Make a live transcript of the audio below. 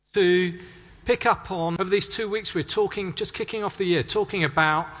To pick up on, over these 2 weeks we're talking, just kicking off the year, talking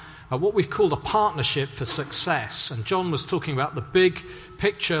about what we've called a partnership for success. And John was talking about the big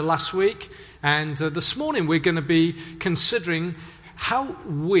picture last week, and this morning we're going to be considering how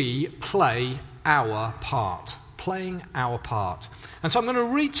we play our part, playing our part. And so I'm going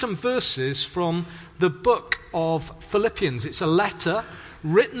to read some verses from the book of Philippians. It's a letter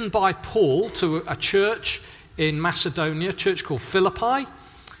written by Paul to a church in Macedonia, a church called Philippi.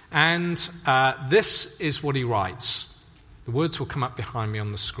 And this is what he writes. The words will come up behind me on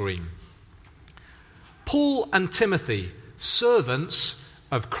the screen. Paul and Timothy, servants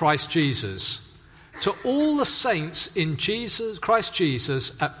of Christ Jesus, to all the saints in Christ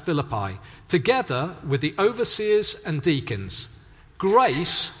Jesus at Philippi, together with the overseers and deacons,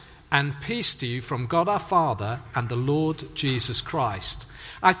 grace and peace to you from God our Father and the Lord Jesus Christ.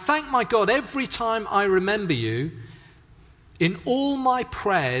 I thank my God every time I remember you. In all my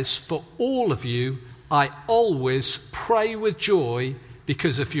prayers for all of you, I always pray with joy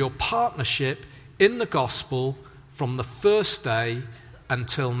because of your partnership in the gospel from the first day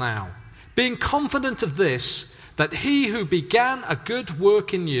until now. Being confident of this, that he who began a good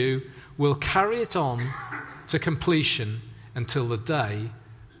work in you will carry it on to completion until the day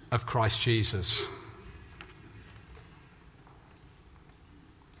of Christ Jesus.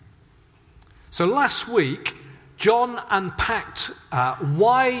 So last week, John unpacked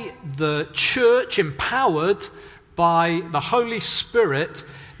why the church, empowered by the Holy Spirit,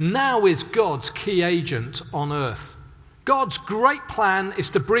 now is God's key agent on earth. God's great plan is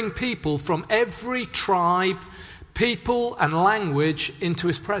to bring people from every tribe, people and language into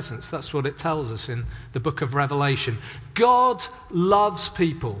his presence. That's what it tells us in the book of Revelation. God loves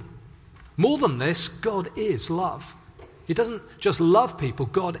people. More than this, God is love. He doesn't just love people,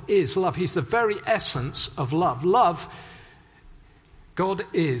 God is love. He's the very essence of love. God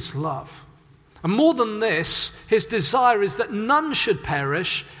is love. And more than this, his desire is that none should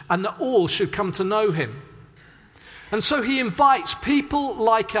perish and that all should come to know him. And so he invites people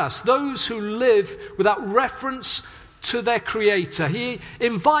like us, those who live without reference to their Creator. He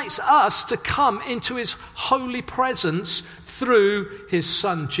invites us to come into his holy presence through his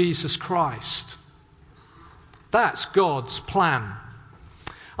Son, Jesus Christ. That's God's plan.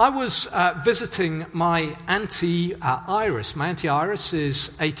 I was visiting my Auntie Iris. My Auntie Iris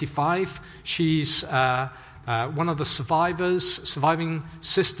is 85. She's one of the surviving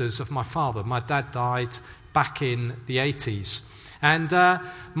sisters of my father. My dad died back in the 80s. And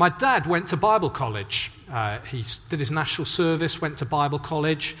my dad went to Bible college. He did his national service, went to Bible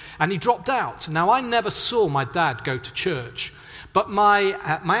college, and he dropped out. Now, I never saw my dad go to church, but my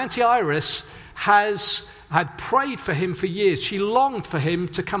Auntie Iris had prayed for him for years. She longed for him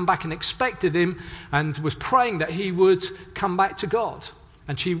to come back and expected him and was praying that he would come back to God.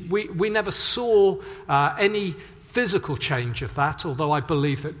 And we never saw any physical change of that, although I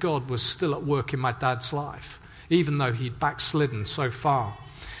believe that God was still at work in my dad's life, even though he'd backslidden so far.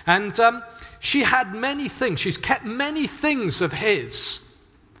 And she had many things. She's kept many things of his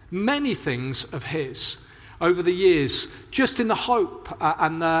over the years, just in the hope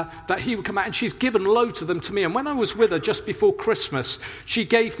that he would come out. And she's given loads of them to me. And when I was with her just before Christmas, she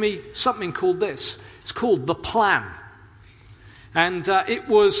gave me something called this. It's called The Plan. And it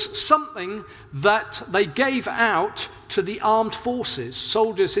was something that they gave out to the armed forces,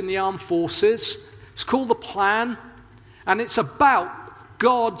 soldiers in the armed forces. It's called The Plan. And it's about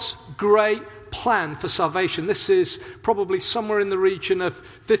God's great plan for salvation. This is probably somewhere in the region of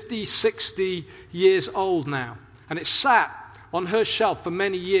 50, 60 years old now. And it's sat on her shelf for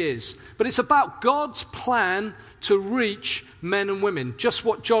many years. But it's about God's plan to reach men and women. Just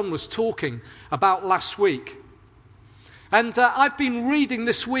what John was talking about last week. And I've been reading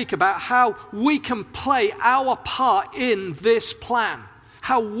this week about how we can play our part in this plan.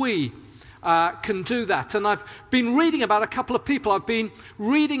 How we can do that. And I've been reading about a couple of people. I've been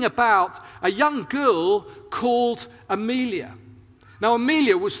reading about a young girl called Amelia. Now,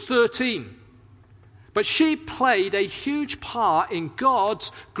 Amelia was 13, but she played a huge part in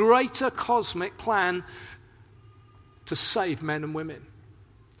God's greater cosmic plan to save men and women.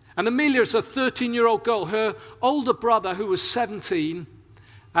 And Amelia is a 13-year-old girl. Her older brother, who was 17,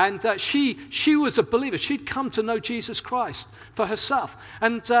 and she was a believer. She'd come to know Jesus Christ for herself.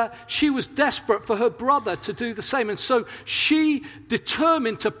 And she was desperate for her brother to do the same. And so she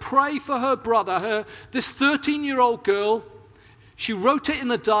determined to pray for her brother, this 13-year-old girl. She wrote it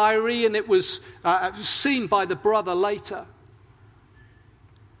in a diary, and it was seen by the brother later.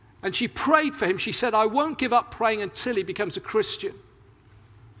 And she prayed for him. She said, I won't give up praying until he becomes a Christian.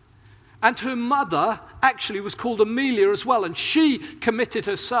 And her mother actually was called Amelia as well, and she committed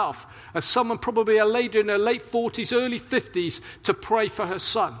herself as someone, probably a lady in her late 40s, early 50s, to pray for her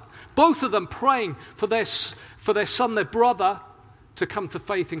son. Both of them praying for their son, their brother, to come to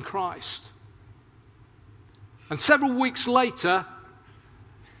faith in Christ. And several weeks later,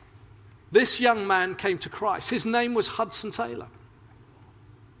 this young man came to Christ. His name was Hudson Taylor.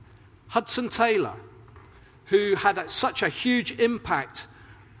 Hudson Taylor, who had such a huge impact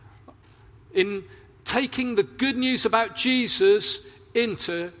in taking the good news about Jesus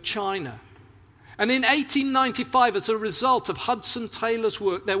into China. And in 1895, as a result of Hudson Taylor's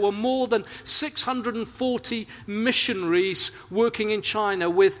work, there were more than 640 missionaries working in China,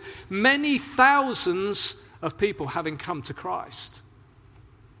 with many thousands of people having come to Christ.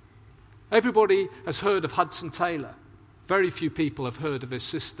 Everybody has heard of Hudson Taylor. Very few people have heard of his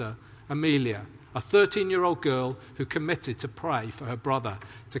sister, Amelia, a 13-year-old girl who committed to pray for her brother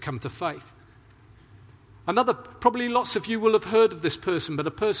to come to faith. Another, probably lots of you will have heard of this person, but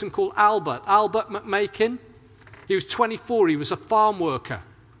a person called Albert McMakin. He was 24, he was a farm worker.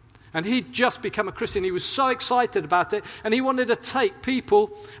 And he'd just become a Christian. He was so excited about it, and he wanted to take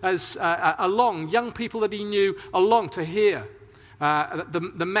people along, young people that he knew, along to hear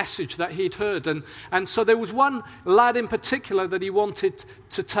the message that he'd heard. And so there was one lad in particular that he wanted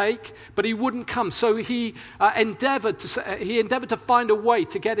to take, but he wouldn't come. So he endeavored to find a way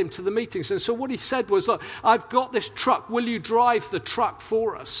to get him to the meetings. And so what he said was, look, I've got this truck. Will you drive the truck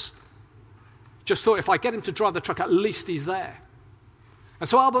for us? Just thought, if I get him to drive the truck, at least he's there. And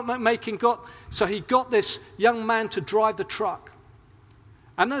so Albert McMakin got this young man to drive the truck.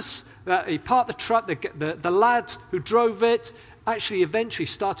 And as he parked the truck, the lad who drove it actually eventually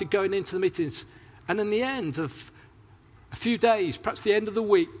started going into the meetings. And in the end of a few days, perhaps the end of the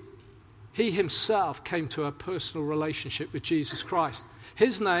week, he himself came to a personal relationship with Jesus Christ.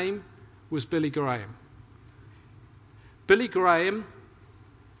 His name was Billy Graham. Billy Graham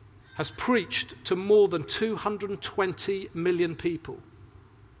has preached to more than 220 million people.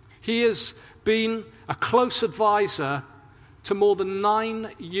 He has been a close advisor to more than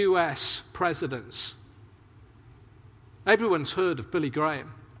 9 US presidents. Everyone's heard of Billy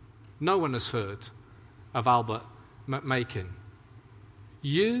Graham. No one has heard of Albert McMakin.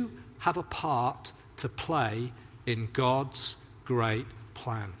 You have a part to play in God's great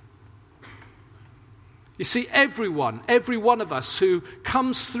plan. You see, every one of us who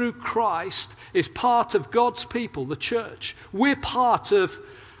comes through Christ is part of God's people, the church. We're part of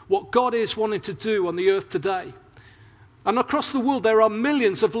what God is wanting to do on the earth today. And across the world, there are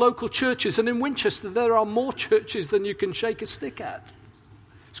millions of local churches. And in Winchester, there are more churches than you can shake a stick at.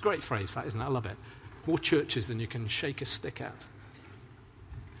 It's a great phrase, that, isn't it? I love it. More churches than you can shake a stick at.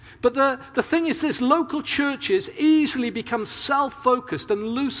 But the thing is this, local churches easily become self-focused and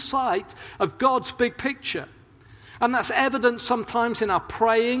lose sight of God's big picture. And that's evident sometimes in our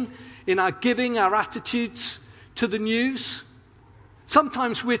praying, in our giving, our attitudes to the news.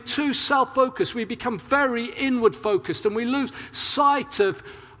 Sometimes we're too self-focused. We become very inward-focused, and we lose sight of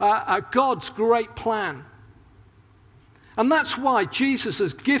God's great plan. And that's why Jesus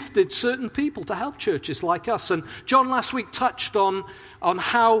has gifted certain people to help churches like us. And John last week touched on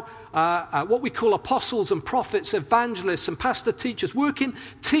how what we call apostles and prophets, evangelists and pastor teachers work in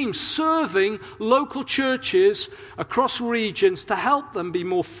teams serving local churches across regions to help them be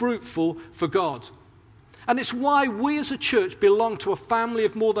more fruitful for God. And it's why we as a church belong to a family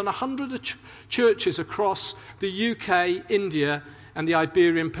of more than 100 churches across the UK, India, and the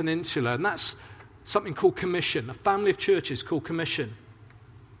Iberian Peninsula. And that's something called Commission, a family of churches called Commission.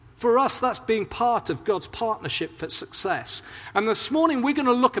 For us, that's being part of God's partnership for success. And this morning, we're going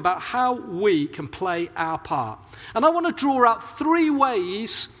to look about how we can play our part. And I want to draw out 3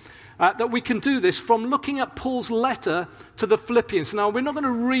 ways that we can do this from looking at Paul's letter to the Philippians. Now, we're not going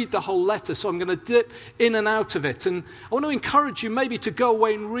to read the whole letter, so I'm going to dip in and out of it. And I want to encourage you maybe to go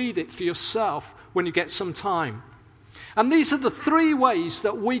away and read it for yourself when you get some time. And these are the 3 ways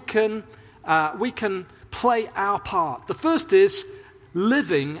that we can play our part. The first is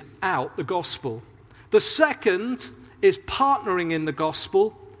living out the gospel. The second is partnering in the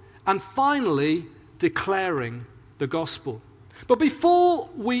gospel. And finally, declaring the gospel. But before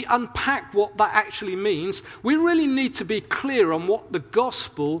we unpack what that actually means, we really need to be clear on what the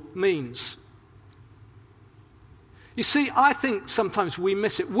gospel means. You see, I think sometimes we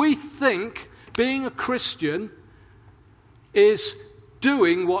miss it. We think being a Christian is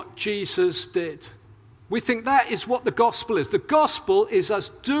doing what Jesus did. We think that is what the gospel is. The gospel is us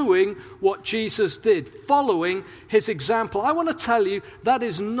doing what Jesus did, following his example. I want to tell you that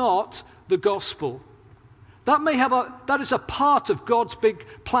is not the gospel. That is a part of God's big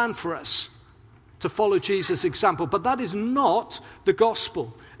plan for us, to follow Jesus' example, but that is not the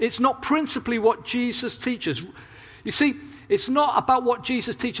gospel. It's not principally what Jesus teaches. You see, it's not about what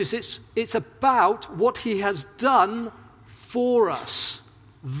Jesus teaches, it's about what he has done for us.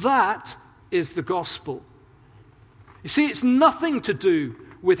 That is the gospel. You see, it's nothing to do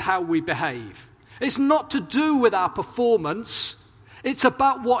with how we behave. It's not to do with our performance. It's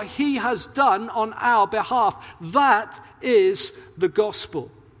about what he has done on our behalf. That is the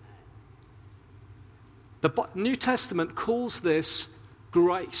gospel. The New Testament calls this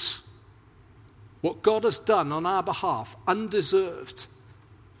grace. What God has done on our behalf, undeserved.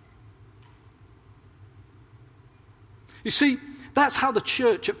 You see, that's how the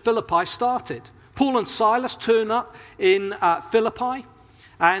church at Philippi started. Paul and Silas turn up in Philippi,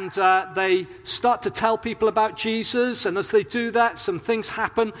 and they start to tell people about Jesus, and as they do that, some things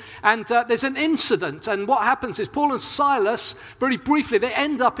happen, and there's an incident, and what happens is Paul and Silas, very briefly, they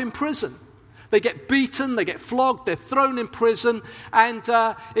end up in prison. They get beaten, they get flogged, they're thrown in prison, and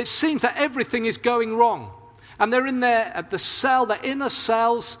it seems that everything is going wrong. And they're in there at the cell, their inner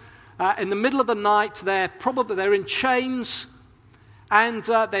cells, in the middle of the night. They're in chains, and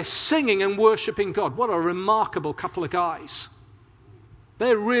they're singing and worshiping God. What a remarkable couple of guys.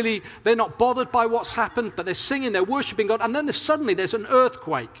 They're not bothered by what's happened, but they're singing, they're worshiping God, and then suddenly there's an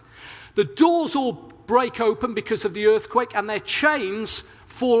earthquake. The doors all break open because of the earthquake, and their chains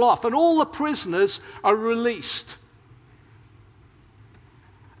fall off, and all the prisoners are released.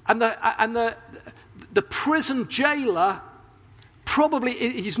 And the prison jailer, probably,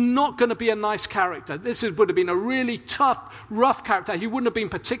 he's not going to be a nice character. Would have been a really tough, rough character. He wouldn't have been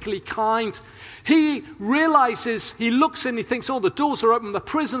particularly kind. He realizes, he looks in, he thinks, the doors are open, the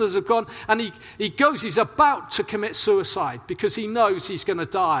prisoners have gone, and he's about to commit suicide because he knows he's going to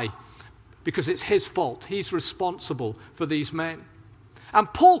die because it's his fault. He's responsible for these men. And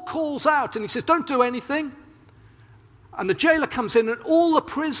Paul calls out and he says, don't do anything. And the jailer comes in and all the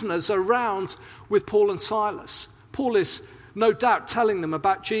prisoners are around with Paul and Silas. Paul is no doubt telling them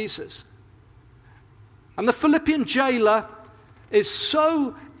about Jesus. And the Philippian jailer is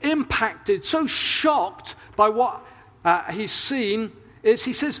so impacted, so shocked by what he's seen, he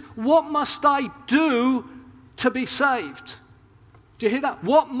says, what must I do to be saved? Do you hear that?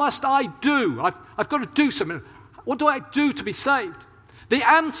 What must I do? I've got to do something. What do I do to be saved? The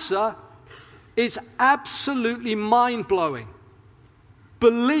answer is absolutely mind-blowing.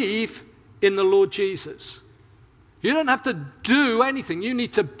 Believe in the Lord Jesus. You don't have to do anything. You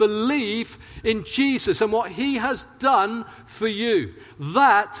need to believe in Jesus and what he has done for you.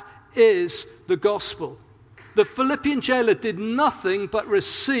 That is the gospel. The Philippian jailer did nothing but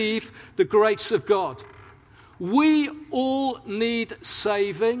receive the grace of God. We all need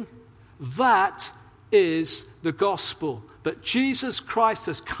saving. That is the gospel. That Jesus Christ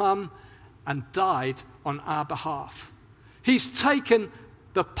has come and died on our behalf. He's taken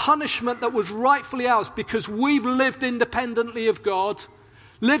the punishment that was rightfully ours because we've lived independently of God,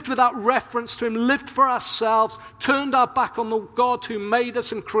 lived without reference to him, lived for ourselves, turned our back on the God who made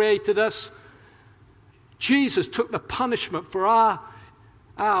us and created us. Jesus took the punishment for our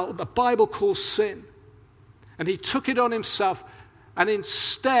the Bible calls sin, and he took it on himself, and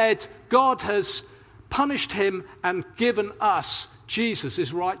instead God has punished him and given us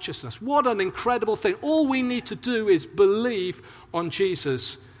Jesus' righteousness. What an incredible thing. All we need to do is believe on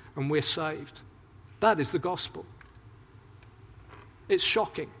Jesus and we're saved. That is the gospel. It's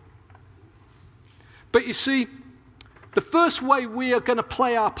shocking. But you see, the first way we are going to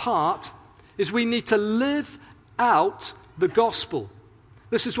play our part is we need to live out the gospel.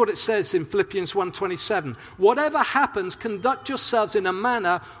 This is what it says in Philippians 1:27. Whatever happens, conduct yourselves in a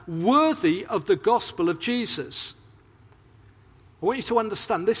manner worthy of the gospel of Jesus. I want you to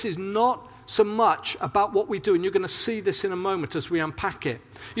understand this is not so much about what we do, and you're going to see this in a moment as we unpack it.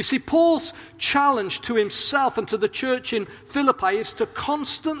 You see, Paul's challenge to himself and to the church in Philippi is to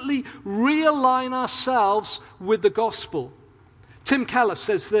constantly realign ourselves with the gospel. Tim Keller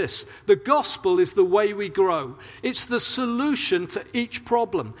says this: the gospel is the way we grow. It's the solution to each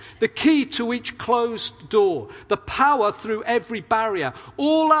problem, the key to each closed door, the power through every barrier.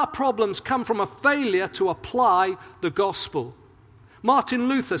 All our problems come from a failure to apply the gospel. Martin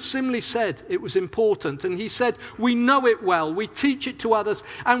Luther similarly said it was important, and he said, we know it well, we teach it to others,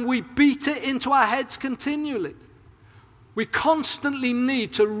 and we beat it into our heads continually. We constantly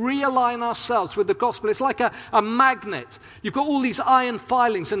need to realign ourselves with the gospel. It's like a magnet. You've got all these iron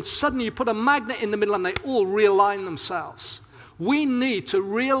filings, and suddenly you put a magnet in the middle and they all realign themselves. We need to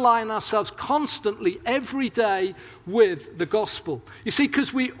realign ourselves constantly every day with the gospel. You see,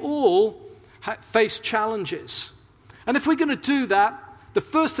 because we all face challenges. And if we're going to do that, the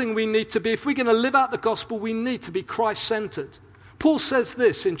first thing we need to be, if we're going to live out the gospel, we need to be Christ-centered. Paul says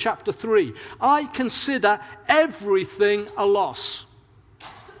this in chapter 3, I consider everything a loss.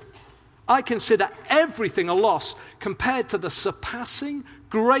 I consider everything a loss compared to the surpassing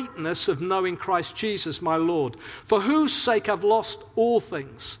greatness of knowing Christ Jesus my Lord, for whose sake I've lost all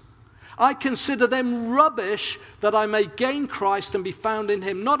things. I consider them rubbish that I may gain Christ and be found in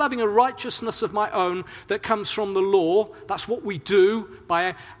him, not having a righteousness of my own that comes from the law. That's what we do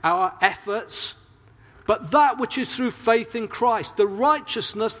by our efforts. But that which is through faith in Christ, the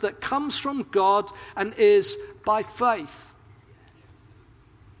righteousness that comes from God and is by faith.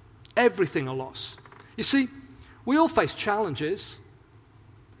 Everything a loss. You see, we all face challenges.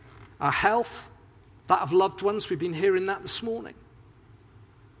 Our health, that of loved ones, we've been hearing that this morning.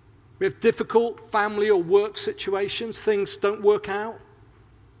 We have difficult family or work situations, things don't work out.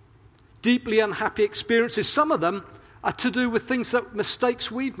 Deeply unhappy experiences, some of them are to do with mistakes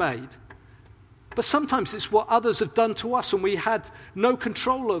we've made. But sometimes it's what others have done to us and we had no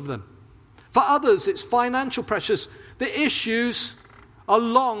control over them. For others, it's financial pressures. The issues are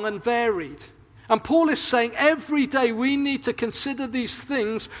long and varied. And Paul is saying every day we need to consider these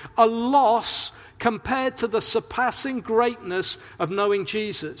things a loss compared to the surpassing greatness of knowing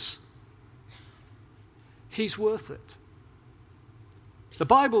Jesus. He's worth it. The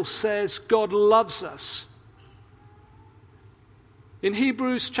Bible says God loves us. In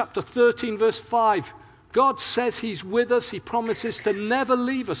Hebrews chapter 13 verse 5, God says he's with us. He promises to never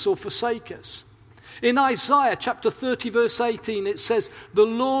leave us or forsake us. In Isaiah chapter 30 verse 18, it says, the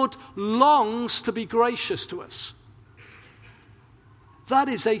Lord longs to be gracious to us. That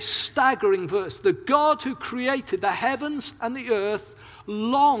is a staggering verse. The God who created the heavens and the earth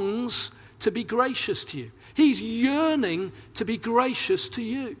longs to be gracious to you. He's yearning to be gracious to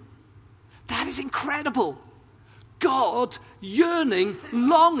you. That is incredible. God yearning,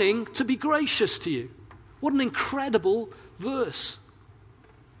 longing to be gracious to you. What an incredible verse.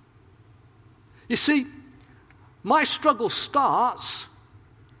 You see, my struggle starts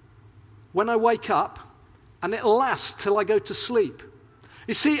when I wake up and it lasts till I go to sleep.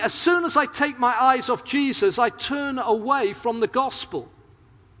 You see, as soon as I take my eyes off Jesus, I turn away from the gospel.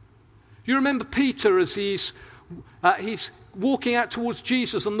 You remember Peter as he's walking out towards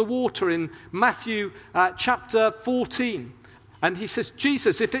Jesus on the water in Matthew chapter 14. And he says,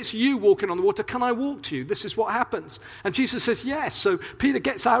 Jesus, if it's you walking on the water, can I walk to you? This is what happens. And Jesus says, yes. So Peter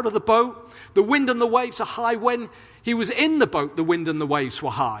gets out of the boat. The wind and the waves are high. When he was in the boat, the wind and the waves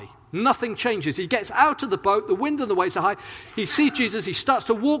were high. Nothing changes. He gets out of the boat. The wind and the waves are high. He sees Jesus. He starts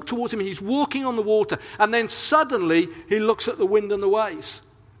to walk towards him. He's walking on the water. And then suddenly he looks at the wind and the waves.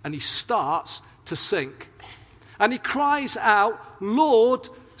 And he starts to sink. And he cries out, Lord,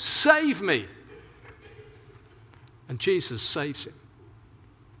 save me. And Jesus saves him.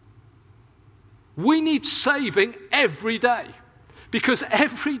 We need saving every day. Because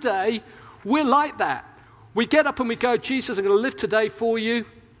every day we're like that. We get up and we go, Jesus, I'm going to live today for you.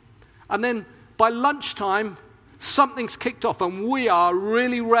 And then by lunchtime, something's kicked off and we are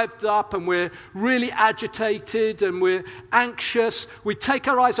really revved up and we're really agitated and we're anxious. We take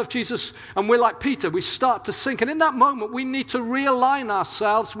our eyes off Jesus and we're like Peter, we start to sink. And in that moment, we need to realign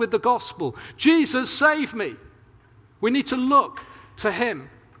ourselves with the gospel. Jesus, save me. We need to look to him.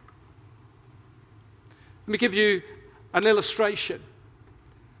 Let me give you an illustration.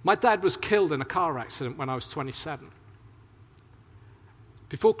 My dad was killed in a car accident when I was 27.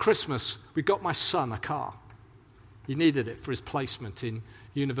 Before Christmas, we got my son a car. He needed it for his placement in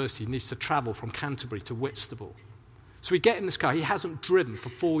university. He needs to travel from Canterbury to Whitstable. So we get in this car. He hasn't driven for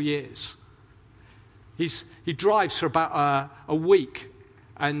 4 years. He drives for about a week,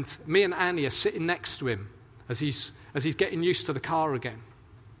 and me and Annie are sitting next to him as he's getting used to the car again.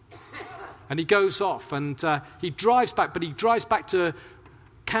 And he goes off, and he drives back, but he drives back to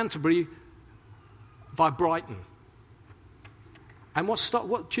Canterbury via Brighton. And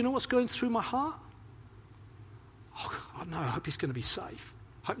do you know what's going through my heart? Oh no, I hope he's going to be safe.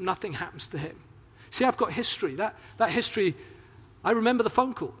 I hope nothing happens to him. See, I've got history. That history, I remember the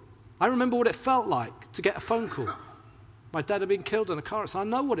phone call. I remember what it felt like to get a phone call. My dad had been killed in a car accident.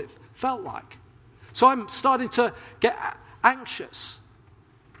 I know what it felt like. So I'm starting to get anxious.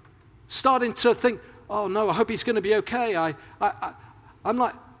 Starting to think, oh no, I hope he's going to be okay. I'm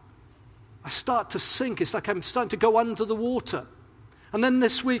like, I start to sink. It's like I'm starting to go under the water. And then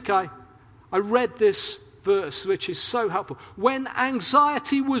this week I read this verse, which is so helpful. When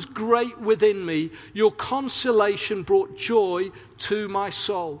anxiety was great within me, your consolation brought joy to my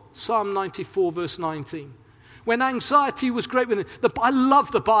soul. Psalm 94, verse 19. When anxiety was great within me. I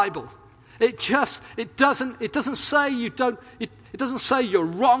love the Bible. It doesn't say it doesn't say you're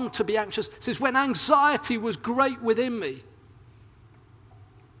wrong to be anxious. It says when anxiety was great within me.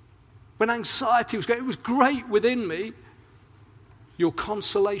 When anxiety was great, it was great within me. Your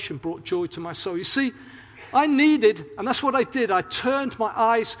consolation brought joy to my soul. You see, I needed, and that's what I did. I turned my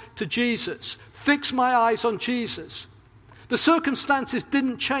eyes to Jesus, fixed my eyes on Jesus. The circumstances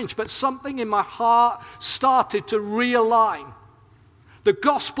didn't change, but something in my heart started to realign. The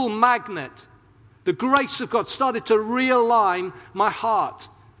gospel magnet, the grace of God, started to realign my heart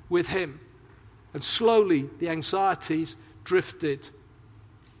with him. And slowly the anxieties drifted.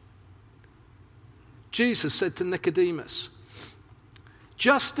 Jesus said to Nicodemus,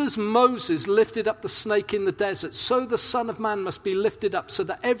 just as Moses lifted up the snake in the desert, so the Son of Man must be lifted up, so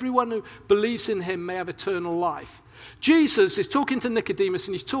that everyone who believes in him may have eternal life. Jesus is talking to Nicodemus,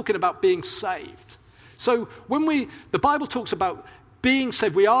 and he's talking about being saved. So when the Bible talks about being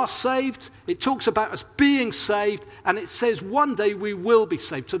saved, we are saved. It talks about us being saved, and it says one day we will be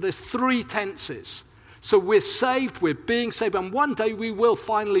saved. So there's 3 tenses. So we're saved, we're being saved, and one day we will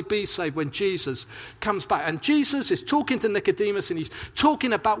finally be saved when Jesus comes back. And Jesus is talking to Nicodemus, and he's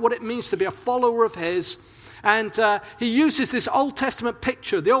talking about what it means to be a follower of his. And he uses this Old Testament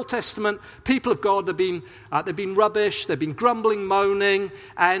picture. The Old Testament people of God have been rubbish, they've been grumbling, moaning,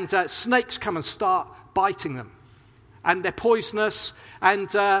 and snakes come and start biting them. And they're poisonous, and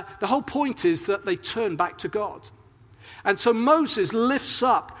the whole point is that they turn back to God. And so Moses lifts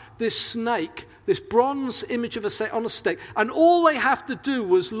up this snake, this bronze image of a snake on a stick, and all they have to do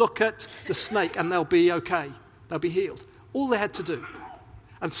was look at the snake and they'll be okay. They'll be healed. All they had to do.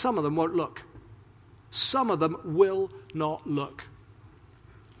 And some of them won't look. Some of them will not look.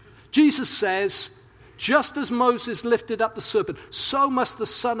 Jesus says, just as Moses lifted up the serpent, so must the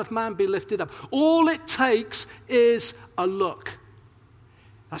Son of Man be lifted up. All it takes is a look.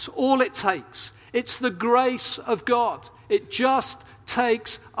 That's all it takes. It's the grace of God. It just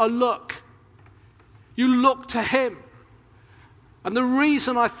takes a look. You look to him. And the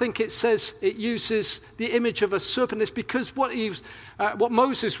reason I think it says it uses the image of a serpent is because what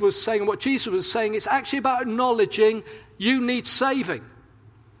Moses was saying, what Jesus was saying, it's actually about acknowledging you need saving.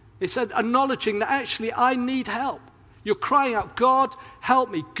 It's acknowledging that actually I need help. You're crying out, God, help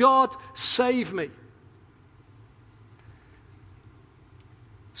me. God, save me.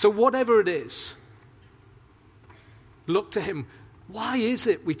 So whatever it is, look to him. Why is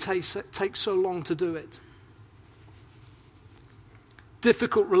it we take so long to do it?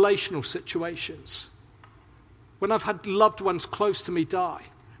 Difficult relational situations. When I've had loved ones close to me die.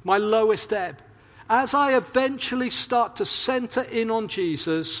 My lowest ebb. As I eventually start to center in on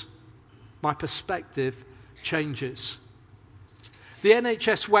Jesus, my perspective changes. The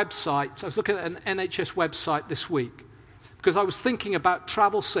NHS website, I was looking at an NHS website this week because I was thinking about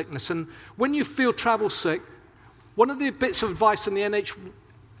travel sickness. And when you feel travel sick, one of the bits of advice on the NHS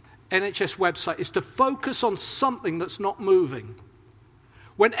website is to focus on something that's not moving.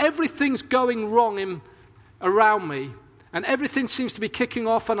 When everything's going wrong around me and everything seems to be kicking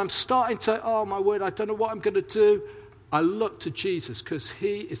off and I'm starting to, oh my word, I don't know what I'm going to do, I look to Jesus because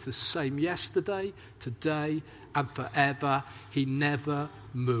he is the same yesterday, today, and forever. He never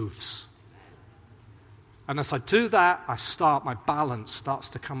moves. And as I do that, my balance starts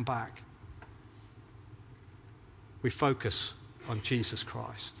to come back. We focus on Jesus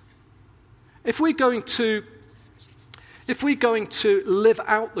Christ. If we're going to live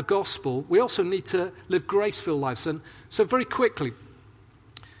out the gospel, we also need to live grace-filled lives. And so very quickly,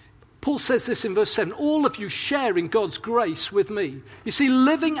 Paul says this in verse 7, all of you share in God's grace with me. You see,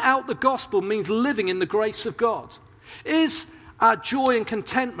 living out the gospel means living in the grace of God. Is our joy and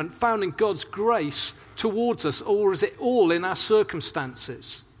contentment found in God's grace towards us, or is it all in our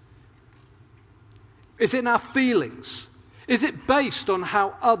circumstances? Is it in our feelings? Is it based on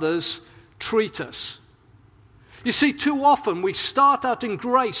how others treat us? You see, too often we start out in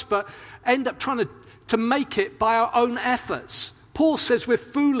grace but end up trying to make it by our own efforts. Paul says we're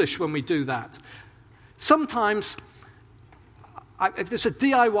foolish when we do that. Sometimes, if there's a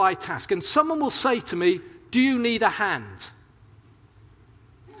DIY task and someone will say to me, do you need a hand?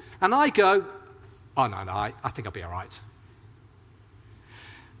 And I go, oh no, I think I'll be all right.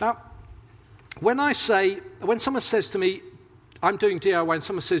 Now, when someone says to me, I'm doing DIY, and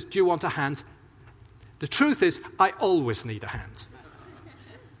someone says, do you want a hand? The truth is, I always need a hand.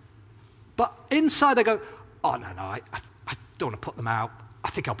 But inside I go, oh no, I don't want to put them out. I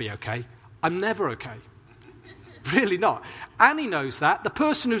think I'll be okay. I'm never okay. Really not. Annie knows that. The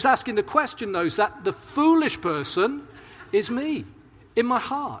person who's asking the question knows that. The foolish person is me, in my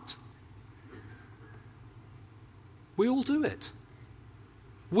heart. We all do it.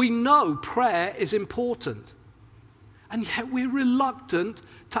 We know prayer is important. And yet we're reluctant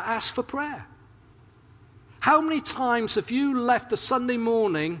to ask for prayer. How many times have you left a Sunday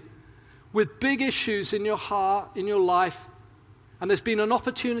morning with big issues in your heart, in your life, and there's been an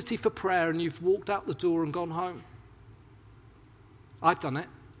opportunity for prayer and you've walked out the door and gone home? I've done it.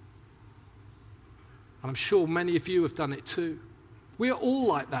 And I'm sure many of you have done it too. We are all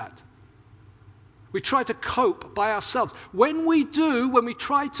like that. We try to cope by ourselves. When we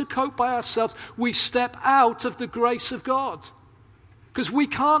try to cope by ourselves, we step out of the grace of God. Because we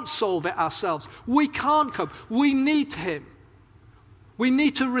can't solve it ourselves. We can't cope. We need Him. We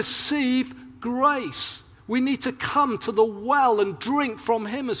need to receive grace. We need to come to the well and drink from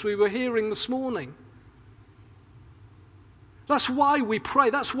Him, as we were hearing this morning. That's why we pray.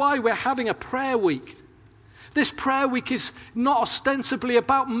 That's why we're having a prayer week. This prayer week is not ostensibly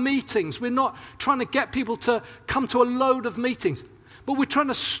about meetings. We're not trying to get people to come to a load of meetings. But we're trying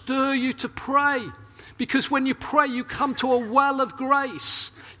to stir you to pray. Because when you pray, you come to a well of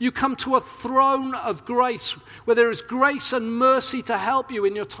grace. You come to a throne of grace where there is grace and mercy to help you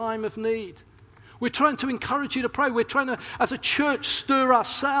in your time of need. We're trying to encourage you to pray. We're trying to, as a church, stir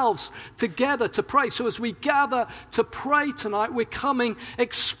ourselves together to pray. So as we gather to pray tonight, we're coming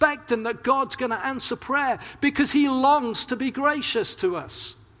expecting that God's going to answer prayer because He longs to be gracious to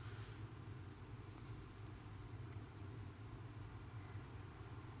us.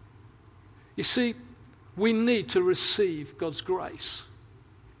 You see, we need to receive God's grace.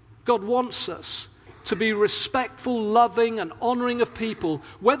 God wants us to be respectful, loving, and honoring of people,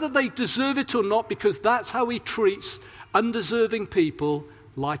 whether they deserve it or not, because that's how He treats undeserving people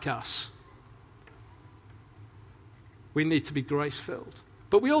like us. We need to be grace-filled.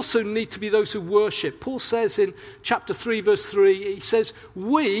 But we also need to be those who worship. Paul says in chapter 3, verse 3, he says,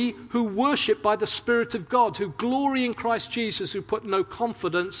 "We who worship by the Spirit of God, who glory in Christ Jesus, who put no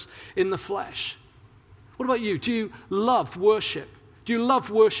confidence in the flesh." What about you? Do you love worship? Do you love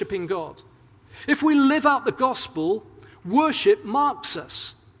worshiping God? If we live out the gospel, worship marks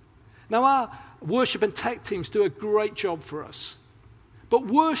us. Now, our worship and tech teams do a great job for us. But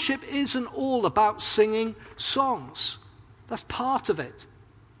worship isn't all about singing songs. That's part of it.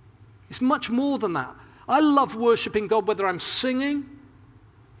 It's much more than that. I love worshiping God whether I'm singing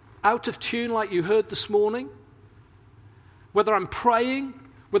out of tune like you heard this morning, whether I'm praying,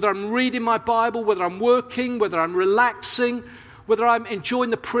 whether I'm reading my Bible, whether I'm working, whether I'm relaxing, whether I'm enjoying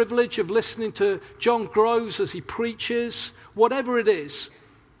the privilege of listening to John Groves as he preaches, whatever it is,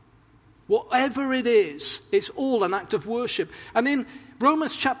 it's all an act of worship. And in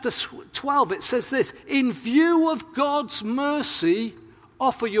Romans chapter 12, it says this: "In view of God's mercy,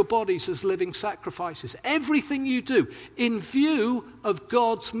 offer your bodies as living sacrifices." Everything you do, in view of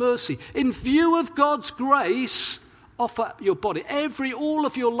God's mercy, in view of God's grace, offer your body, all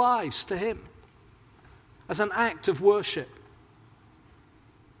of your lives to Him as an act of worship.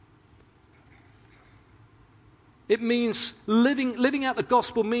 It means living out the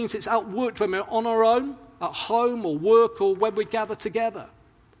gospel means it's outworked when we're on our own, at home or work, or when we gather together.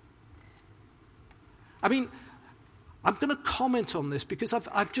 I mean, I'm going to comment on this because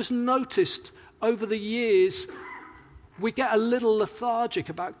I've just noticed over the years we get a little lethargic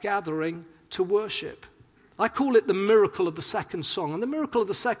about gathering to worship. I call it the miracle of the second song. And the miracle of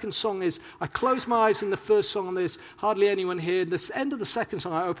the second song is I close my eyes in the first song and there's hardly anyone here. At the end of the second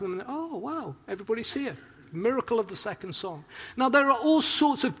song, I open them and oh, wow, everybody's here. Miracle of the second song. Now, there are all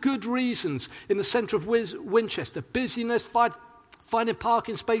sorts of good reasons in the centre of Winchester. Busyness, finding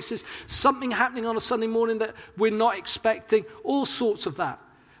parking spaces, something happening on a Sunday morning that we're not expecting, all sorts of that.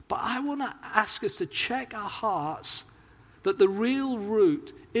 But I want to ask us to check our hearts that the real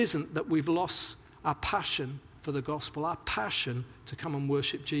root isn't that we've lost our passion for the gospel, our passion to come and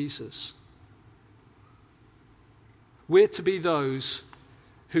worship Jesus. We're to be those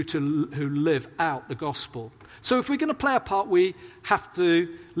who live out the gospel. So if we're going to play our part, we have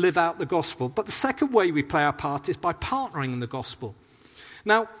to live out the gospel. But the second way we play our part is by partnering in the gospel.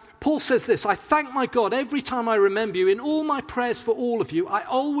 Now, Paul says this: "I thank my God every time I remember you. In all my prayers for all of you, I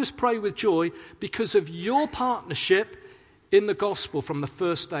always pray with joy because of your partnership in the gospel from the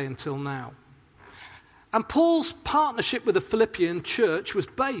first day until now." And Paul's partnership with the Philippian church was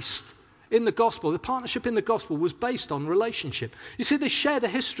based in the gospel. The partnership in the gospel was based on relationship. You see, they shared a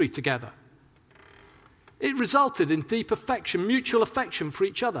history together. It resulted in deep affection, mutual affection for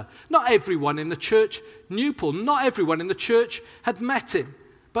each other. Not everyone in the church knew Paul. Not everyone in the church had met him.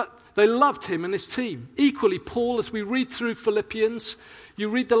 But they loved him and his team. Equally, Paul, as we read through Philippians, you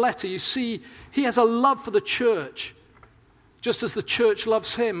read the letter, you see he has a love for the church, just as the church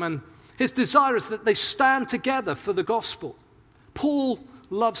loves him. And his desire is that they stand together for the gospel. Paul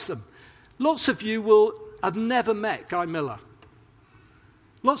loves them. Lots of you will have never met Guy Miller.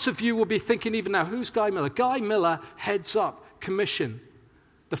 Lots of you will be thinking even now, who's Guy Miller? Guy Miller heads up Commission,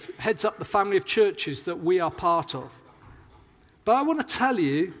 heads up the family of churches that we are part of. But I want to tell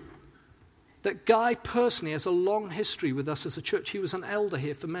you that Guy personally has a long history with us as a church. He was an elder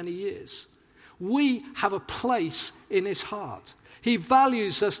here for many years. We have a place in his heart. He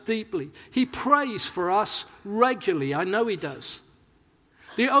values us deeply. He prays for us regularly. I know he does.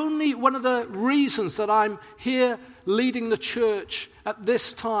 One of the reasons that I'm here leading the church at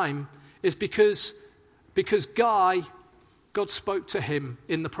this time is because Guy, God spoke to him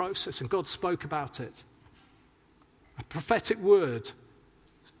in the process and God spoke about it. A prophetic word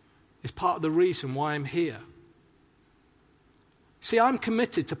is part of the reason why I'm here. See, I'm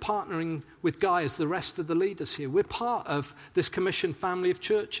committed to partnering with Guy as the rest of the leaders here. We're part of this Commission family of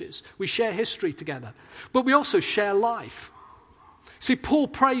churches. We share history together, but we also share life. See, Paul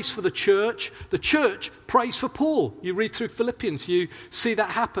prays for the church prays for Paul. You read through Philippians, you see that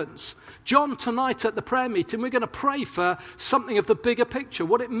happens. John, tonight at the prayer meeting, we're going to pray for something of the bigger picture,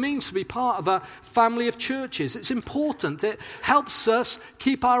 what it means to be part of a family of churches. It's important. It helps us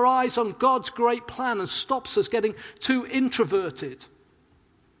keep our eyes on God's great plan and stops us getting too introverted.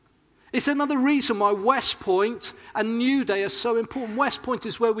 It's another reason why West Point and New Day are so important. West Point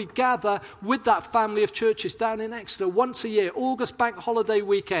is where we gather with that family of churches down in Exeter once a year, August bank holiday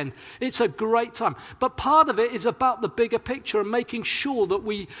weekend. It's a great time. But part of it is about the bigger picture and making sure that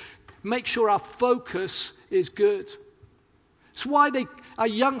we make sure our focus is good. It's why our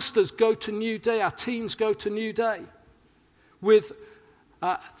youngsters go to New Day, our teens go to New Day with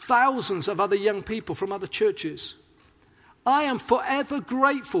thousands of other young people from other churches. I am forever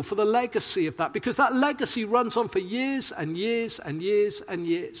grateful for the legacy of that, because that legacy runs on for years and years and years and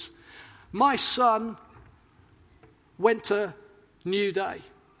years. My son went to New Day.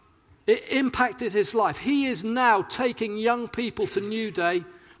 It impacted his life. He is now taking young people to New Day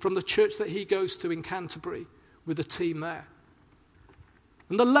from the church that he goes to in Canterbury with a team there.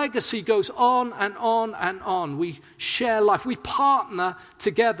 And the legacy goes on and on and on. We share life. We partner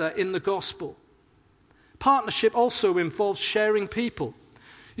together in the gospel. Partnership also involves sharing people.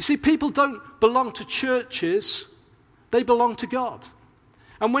 You see, people don't belong to churches, they belong to God.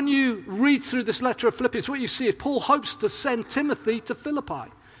 And when you read through this letter of Philippians, what you see is Paul hopes to send Timothy to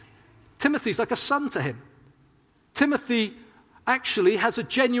Philippi. Timothy's like a son to him. Timothy actually has a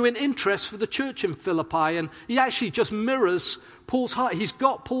genuine interest for the church in Philippi, and he actually just mirrors Paul's heart. He's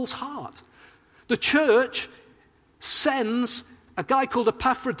got Paul's heart. The church sends a guy called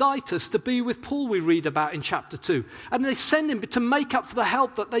Epaphroditus to be with Paul, we read about in chapter 2. And they send him to make up for the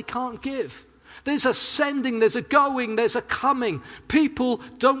help that they can't give. There's a sending, there's a going, there's a coming. People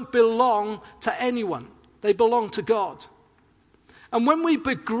don't belong to anyone. They belong to God. And when we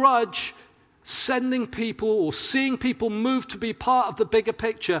begrudge sending people or seeing people move to be part of the bigger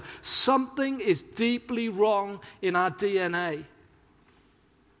picture, something is deeply wrong in our DNA.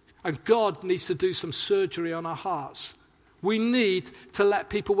 And God needs to do some surgery on our hearts. We need to let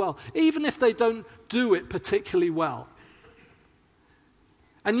people well, even if they don't do it particularly well.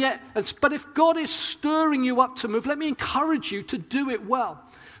 But if God is stirring you up to move, let me encourage you to do it well.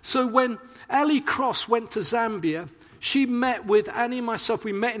 So when Ellie Cross went to Zambia, she met with Annie and myself.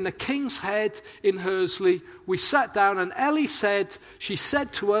 We met in the King's Head in Hursley. We sat down and Ellie said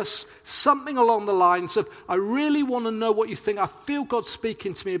to us something along the lines of, I really want to know what you think. I feel God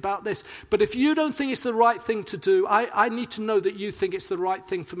speaking to me about this. But if you don't think it's the right thing to do, I need to know that you think it's the right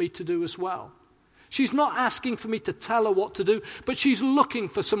thing for me to do as well. She's not asking for me to tell her what to do, but she's looking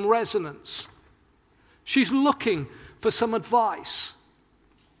for some resonance. She's looking for some advice.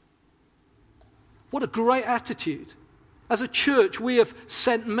 What a great attitude. As a church, we have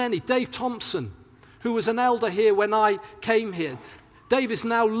sent many. Dave Thompson, who was an elder here when I came here. Dave is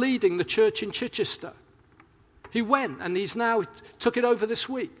now leading the church in Chichester. He went and he's now took it over this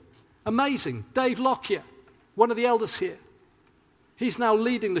week. Amazing. Dave Lockyer, one of the elders here. He's now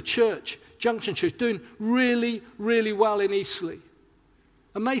leading the church, Junction Church, doing really, really well in Eastleigh.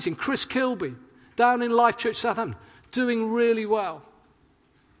 Amazing. Chris Kilby, down in Life Church Southampton, doing really well.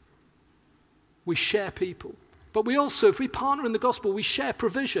 We share people. But we also, if we partner in the gospel, we share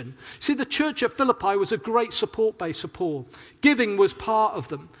provision. See, the church at Philippi was a great support base of Paul. Giving was part of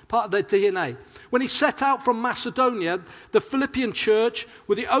them, part of their DNA. When he set out from Macedonia, the Philippian church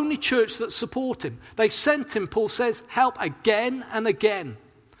were the only church that supported him. They sent him, Paul says, help again and again.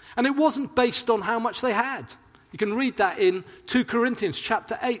 And it wasn't based on how much they had. You can read that in 2 Corinthians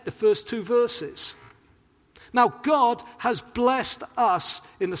chapter 8, the first 2 verses. Now, God has blessed us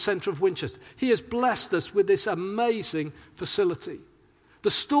in the centre of Winchester. He has blessed us with this amazing facility.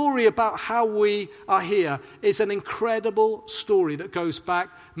 The story about how we are here is an incredible story that goes back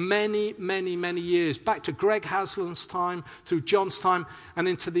many, many, many years, back to Greg Haslam's time, through John's time, and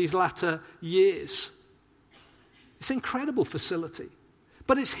into these latter years. It's an incredible facility,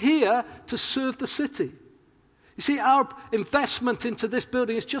 but it's here to serve the city. You see, our investment into this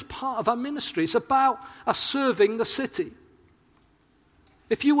building is just part of our ministry. It's about us serving the city.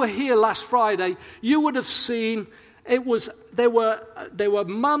 If you were here last Friday, you would have seen there were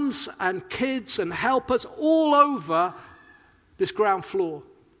mums and kids and helpers all over this ground floor.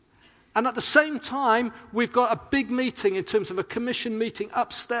 And at the same time, we've got a big meeting in terms of a commission meeting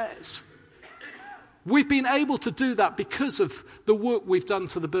upstairs. We've been able to do that because of the work we've done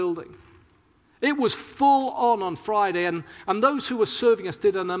to the building. It was full on Friday, and those who were serving us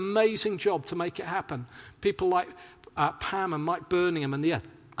did an amazing job to make it happen. People like Pam and Mike Birmingham and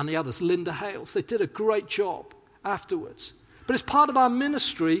the others, Linda Hales, they did a great job afterwards. But it's part of our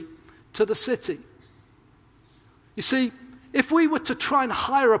ministry to the city. You see, if we were to try and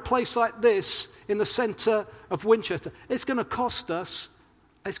hire a place like this in the centre of Winchester, it's going to cost us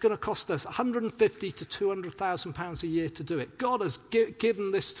 £150,000 to £200,000 a year to do it. God has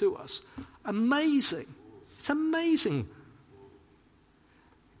given this to us. Amazing. It's amazing.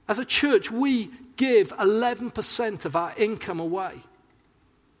 As a church, we give 11% of our income away.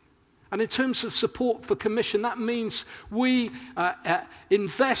 And in terms of support for commission, that means we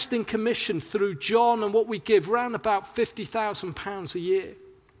invest in commission through John, and what we give, around about £50,000 a year.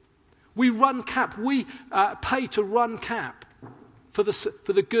 We run CAP. We pay to run CAP for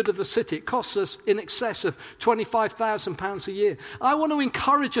the good of the city. It costs us in excess of £25,000 a year. I want to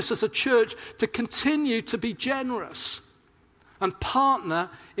encourage us as a church to continue to be generous and partner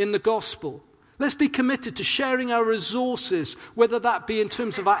in the gospel. Let's be committed to sharing our resources, whether that be in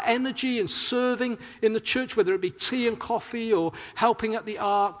terms of our energy and serving in the church, whether it be tea and coffee or helping at the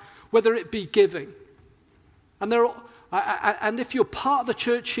Ark, whether it be giving. And if you're part of the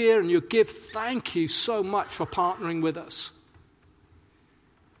church here and you give, thank you so much for partnering with us,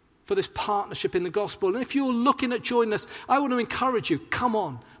 for this partnership in the gospel. And if you're looking at joining us, I want to encourage you, come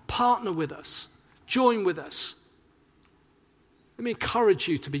on, partner with us, join with us. Let me encourage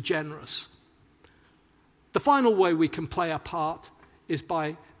you to be generous. The final way we can play our part is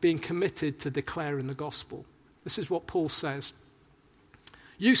by being committed to declaring the gospel. This is what Paul says.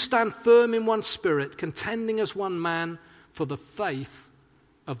 You stand firm in one spirit, contending as one man for the faith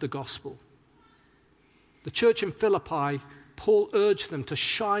of the gospel. The church in Philippi, Paul urged them to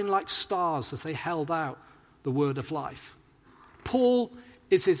shine like stars as they held out the word of life. Paul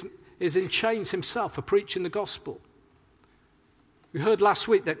is in chains himself for preaching the gospel. We heard last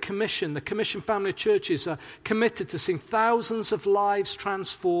week that the Commission family of churches are committed to seeing thousands of lives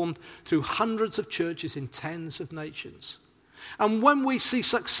transformed through hundreds of churches in tens of nations. And when we see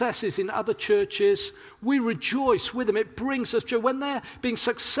successes in other churches, we rejoice with them. It brings us joy. When they're being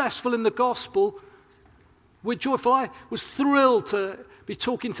successful in the gospel, we're joyful. I was thrilled to be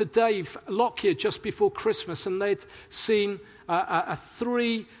talking to Dave Lockyer just before Christmas, and they'd seen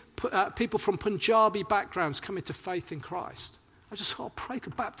three people from Punjabi backgrounds coming to faith in Christ. I just thought, pray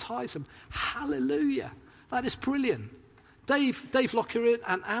could baptize them. Hallelujah. That is brilliant. Dave Lockyer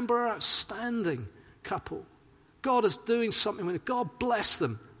and Amber are an outstanding couple. God is doing something with it. God bless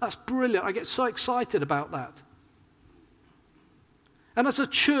them. That's brilliant. I get so excited about that. And as a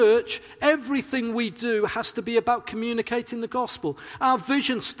church, everything we do has to be about communicating the gospel. Our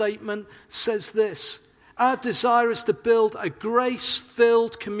vision statement says this. Our desire is to build a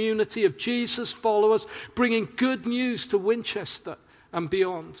grace-filled community of Jesus followers, bringing good news to Winchester and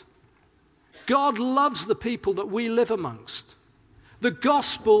beyond. God loves the people that we live amongst. The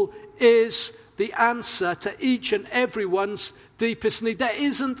gospel is the answer to each and everyone's deepest need. There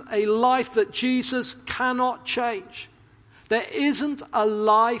isn't a life that Jesus cannot change. There isn't a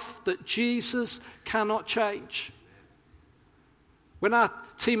life that Jesus cannot change. When our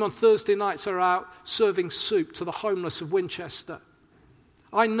team on Thursday nights are out serving soup to the homeless of Winchester,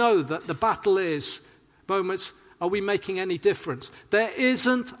 I know that the battle is moments, are we making any difference? There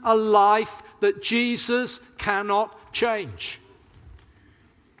isn't a life that Jesus cannot change.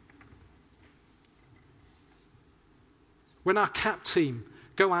 When our CAP team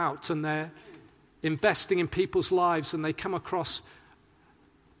go out and they're investing in people's lives and they come across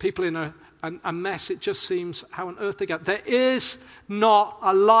people in a mess, it just seems, how on earth they get. There is not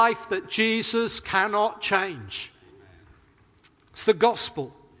a life that Jesus cannot change. It's the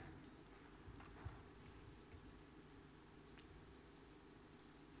gospel.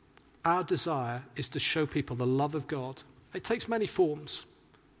 Our desire is to show people the love of God. It takes many forms.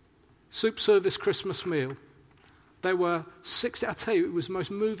 Soup service, Christmas meal. There were 60, I tell you, it was the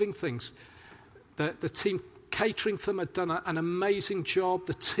most moving things. The team catering for them had done an amazing job.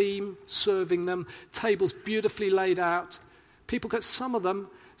 The team serving them, tables beautifully laid out. People got some of them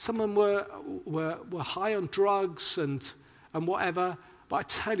were high on drugs and whatever. But I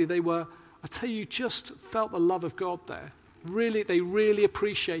tell you, you just felt the love of God there. Really, they really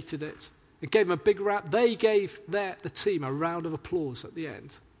appreciated it. It gave them a big round. They gave the team a round of applause at the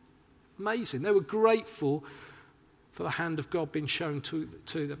end. Amazing. They were grateful for the hand of God being shown to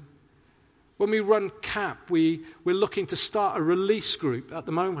them. When we run CAP, we're looking to start a release group at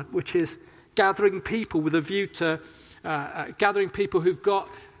the moment, which is gathering people with a view to gathering people who've got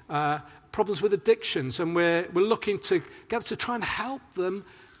problems with addictions, and we're looking to gather to try and help them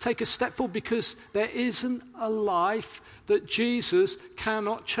take a step forward, because there isn't a life that Jesus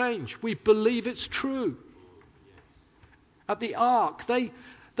cannot change. We believe it's true. At the Ark, the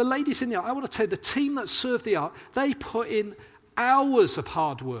ladies in the Ark, I want to tell you, the team that served the Ark, they put in hours of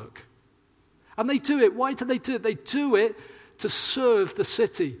hard work. And they do it. Why do they do it? They do it to serve the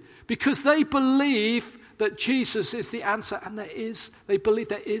city, because they believe that Jesus is the answer, and they believe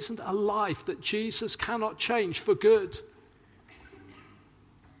there isn't a life that Jesus cannot change for good.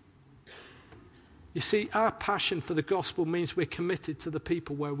 You see, our passion for the gospel means we're committed to the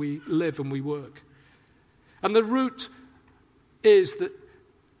people where we live and we work. And the root is that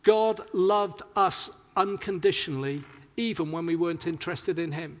God loved us unconditionally, even when we weren't interested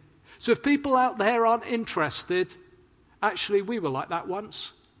in him. So if people out there aren't interested, actually we were like that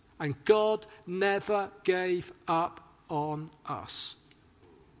once. And God never gave up on us.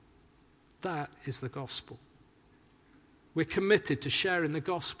 That is the gospel. We're committed to sharing the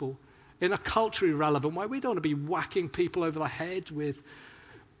gospel in a culturally relevant way. We don't want to be whacking people over the head with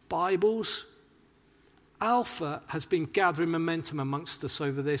Bibles. Alpha has been gathering momentum amongst us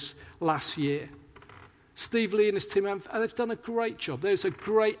over this last year. Steve Lee and his team, they've done a great job. There's a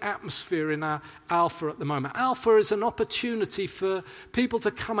great atmosphere in our Alpha at the moment. Alpha is an opportunity for people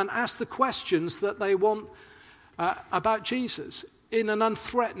to come and ask the questions that they want about Jesus in an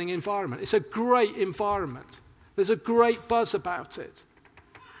unthreatening environment. It's a great environment. There's a great buzz about it.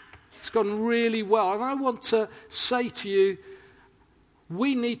 It's gone really well. And I want to say to you,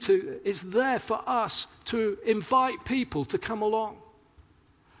 it's there for us to invite people to come along.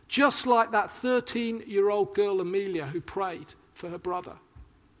 Just like that 13-year-old girl, Amelia, who prayed for her brother.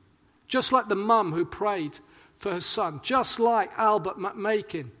 Just like the mum who prayed for her son. Just like Albert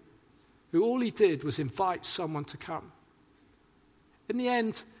McMakin, who all he did was invite someone to come. In the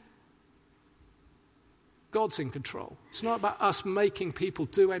end, God's in control. It's not about us making people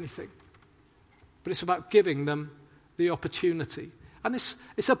do anything, but it's about giving them the opportunity. And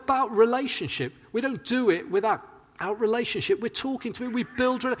it's about relationship. We don't do it without our relationship. We're talking to people, we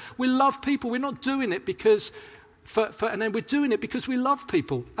build, we love people. We're not doing it because, and then we're doing it because we love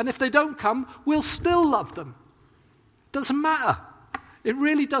people. And if they don't come, we'll still love them. It doesn't matter. It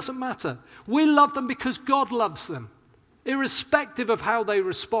really doesn't matter. We love them because God loves them, irrespective of how they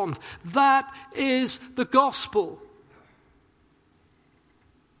respond. That is the gospel.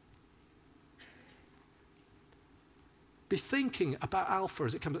 Be thinking about Alpha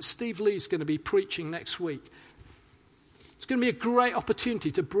as it comes. Steve Lee's going to be preaching next week. It's going to be a great opportunity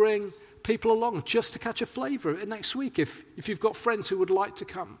to bring people along just to catch a flavour of it next week if you've got friends who would like to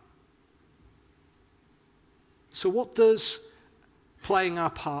come. So what does playing our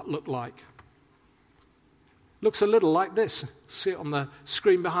part look like? Looks a little like this. See it on the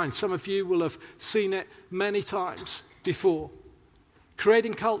screen behind. Some of you will have seen it many times before.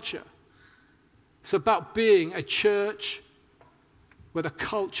 Creating culture. It's about being a church where the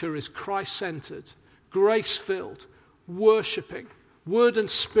culture is Christ-centered, grace-filled, worshipping, word and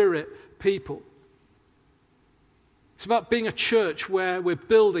spirit people. It's about being a church where we're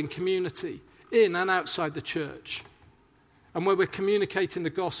building community in and outside the church, and where we're communicating the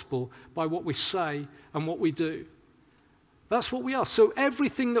gospel by what we say and what we do. That's what we are. So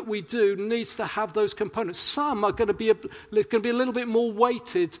everything that we do needs to have those components. Some are going to be a little bit more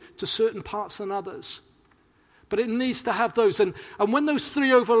weighted to certain parts than others. But it needs to have those. And when those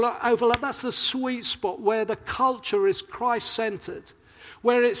three overlap, that's the sweet spot where the culture is Christ-centered,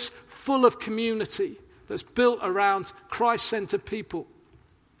 where it's full of community that's built around Christ-centered people.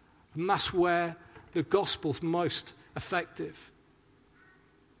 And that's where the gospel's most effective.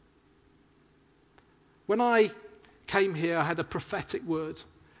 When I came here, I had a prophetic word.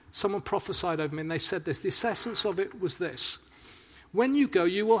 Someone prophesied over me and they said this. The essence of it was this. When you go,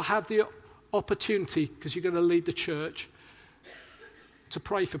 you will have the opportunity, because you're going to lead the church, to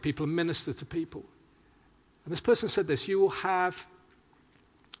pray for people and minister to people. And this person said this, you'll have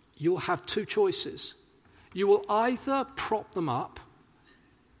two choices. You will either prop them up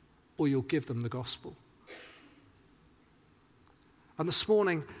or you'll give them the gospel. And this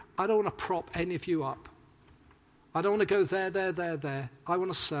morning, I don't want to prop any of you up. I don't want to go there. I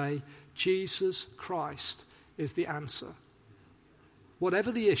want to say, Jesus Christ is the answer.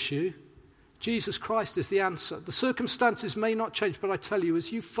 Whatever the issue, Jesus Christ is the answer. The circumstances may not change, but I tell you,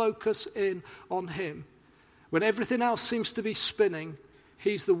 as you focus in on him, when everything else seems to be spinning,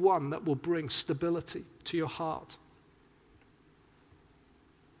 he's the one that will bring stability to your heart.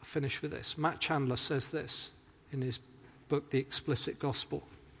 I'll finish with this. Matt Chandler says this in his book, The Explicit Gospel.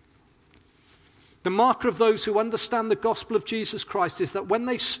 The marker of those who understand the gospel of Jesus Christ is that when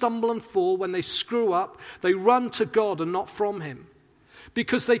they stumble and fall, when they screw up, they run to God and not from him.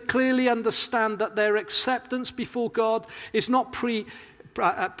 Because they clearly understand that their acceptance before God is not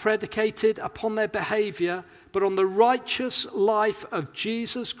predicated upon their behavior, but on the righteous life of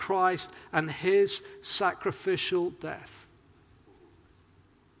Jesus Christ and his sacrificial death.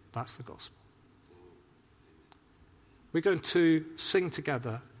 That's the gospel. We're going to sing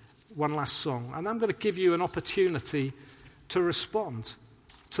together one last song, and I'm going to give you an opportunity to respond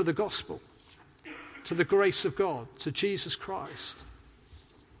to the gospel, to the grace of God, to Jesus Christ.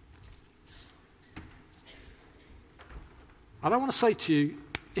 And I want to say to you,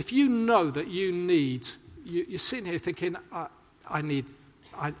 if you know that you need, you're sitting here thinking, I need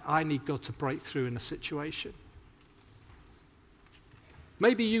God to break through in a situation.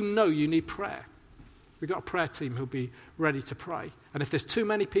 Maybe you know you need prayer. We've got a prayer team who'll be ready to pray. And if there's too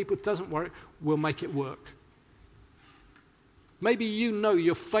many people, it doesn't work, we'll make it work. Maybe you know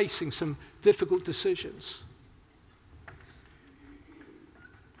you're facing some difficult decisions.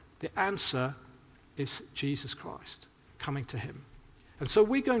 The answer is Jesus Christ, coming to him. And so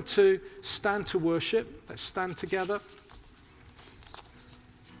we're going to stand to worship. Let's stand together.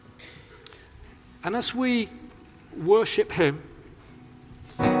 And as we worship him,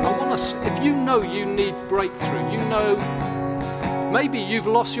 I want us, if you know you need breakthrough, you know maybe you've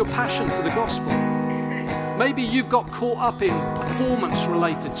lost your passion for the gospel. Maybe you've got caught up in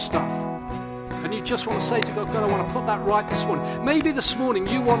performance-related stuff. And you just want to say to God, God, I want to put that right this morning. Maybe this morning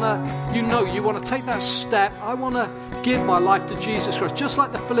you want to take that step. I want to give my life to Jesus Christ, just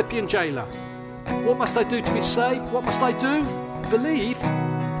like the Philippian jailer. What must I do to be saved? What must I do? Believe.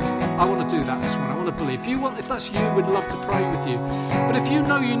 I want to do that this morning. I want to believe. If that's you, we'd love to pray with you. But if you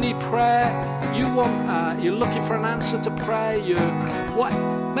know you need prayer, you're looking for an answer to prayer,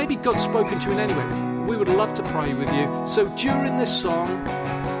 maybe God's spoken to you in any way, we would love to pray with you. So during this song,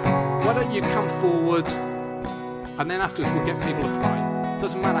 why don't you come forward, and then afterwards we'll get people to pray.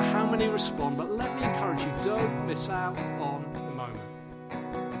 Doesn't matter how many respond, but let me encourage you, don't miss out on